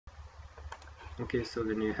Okay, so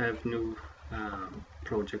when you have new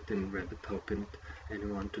project in Revit opened and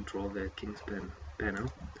you want to draw the Kingspan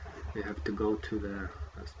panel, you have to go to the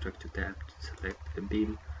structure tab, select the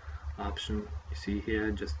beam option. You see here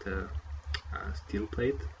just a steel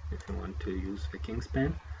plate. If you want to use the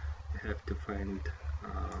Kingspan, you have to find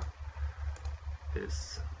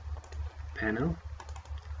this panel.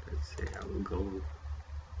 Let's say I will go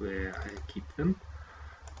where I keep them,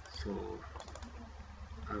 so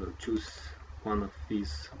I will choose one of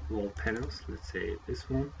these wall panels. Let's say this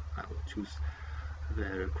one. I will choose the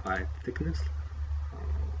required thickness.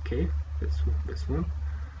 Okay, this one.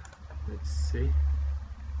 Let's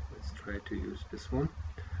try to use this one.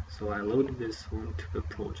 So I loaded this one to the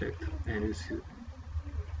project, and you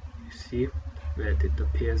see that it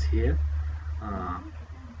appears here.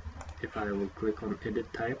 If I will click on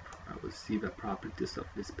edit type, I will see the properties of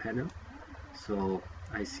this panel. So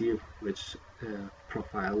I see which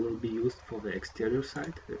profile will be used for the exterior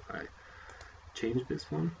side. If I change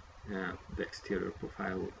this one, the exterior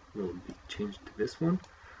profile will be changed to this one.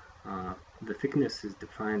 The thickness is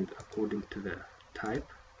defined according to the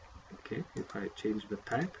type. Okay, if I change the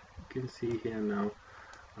type, you can see here now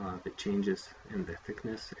the changes in the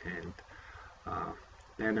thickness and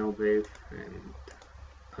panel width and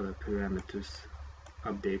other parameters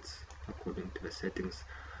updates according to the settings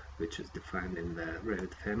which is defined in the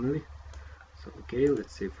Revit family. So okay,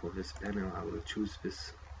 let's say for this panel I will choose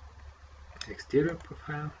this exterior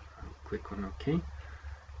profile. I'll click on OK,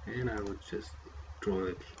 and I will just draw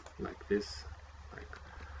it like this, like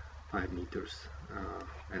 5 meters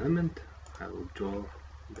element. I will draw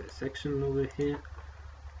the section over here.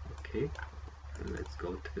 Okay, and let's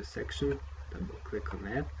go to the section, double click on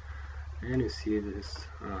that, and you see this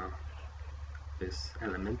this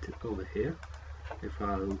element over here. If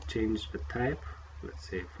I'll change the type, let's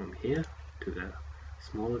say from here to the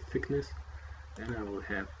smaller thickness, then I will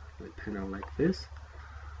have the panel like this.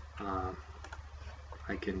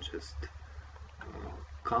 I can just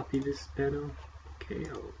copy this panel. Okay,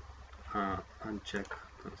 I'll uncheck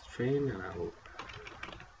constraint and I will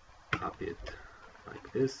copy it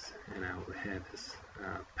like this, and I will have this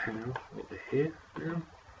panel over here now,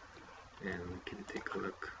 and we can take a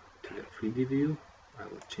look to the 3D view. I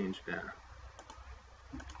will change that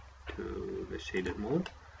to the shaded mode.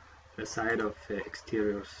 The side of the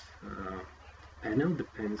exterior panel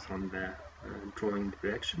depends on the drawing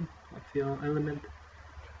direction of your element.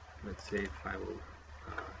 Let's say if I will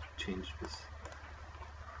change this,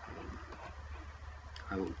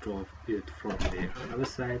 I will draw it from the other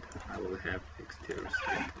side, I will have the exterior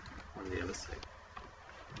side on the other side.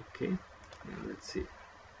 Okay, and let's see.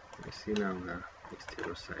 You see now the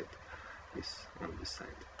exterior side is on this side,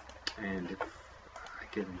 and if I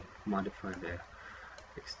can modify the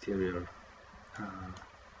exterior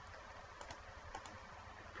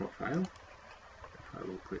profile, if I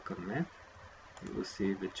will click on that, you will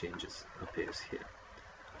see the changes appears here.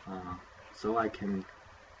 So I can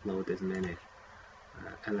load as many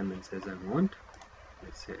elements as I want.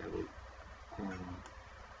 Let's say I will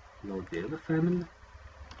load the other family.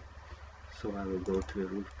 So I will go to the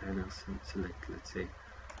roof panels and select, let's say,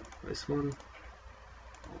 this one,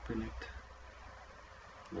 open it,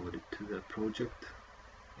 load it to the project,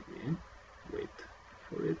 again, wait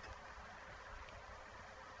for it.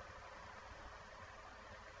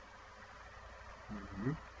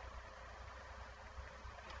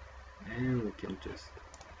 And we can just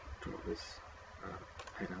draw this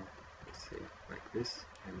panel, let's say like this,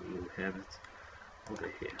 and we will have it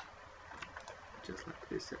over here, just like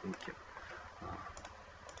this, and we can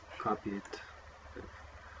copy it with,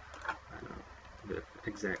 I don't know, the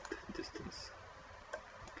exact distance,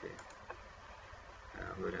 okay,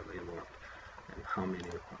 whatever you want and how many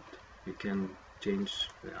you want. You can change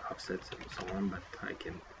the offsets and so on, but I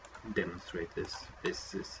can demonstrate this.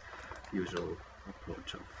 This is usual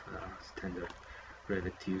approach of standard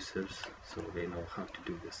Revit users, so they know how to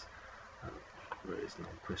do this. There is no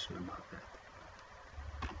question about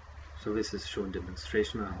that. So this is short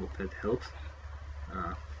demonstration. I hope that helps.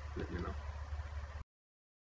 Let me know.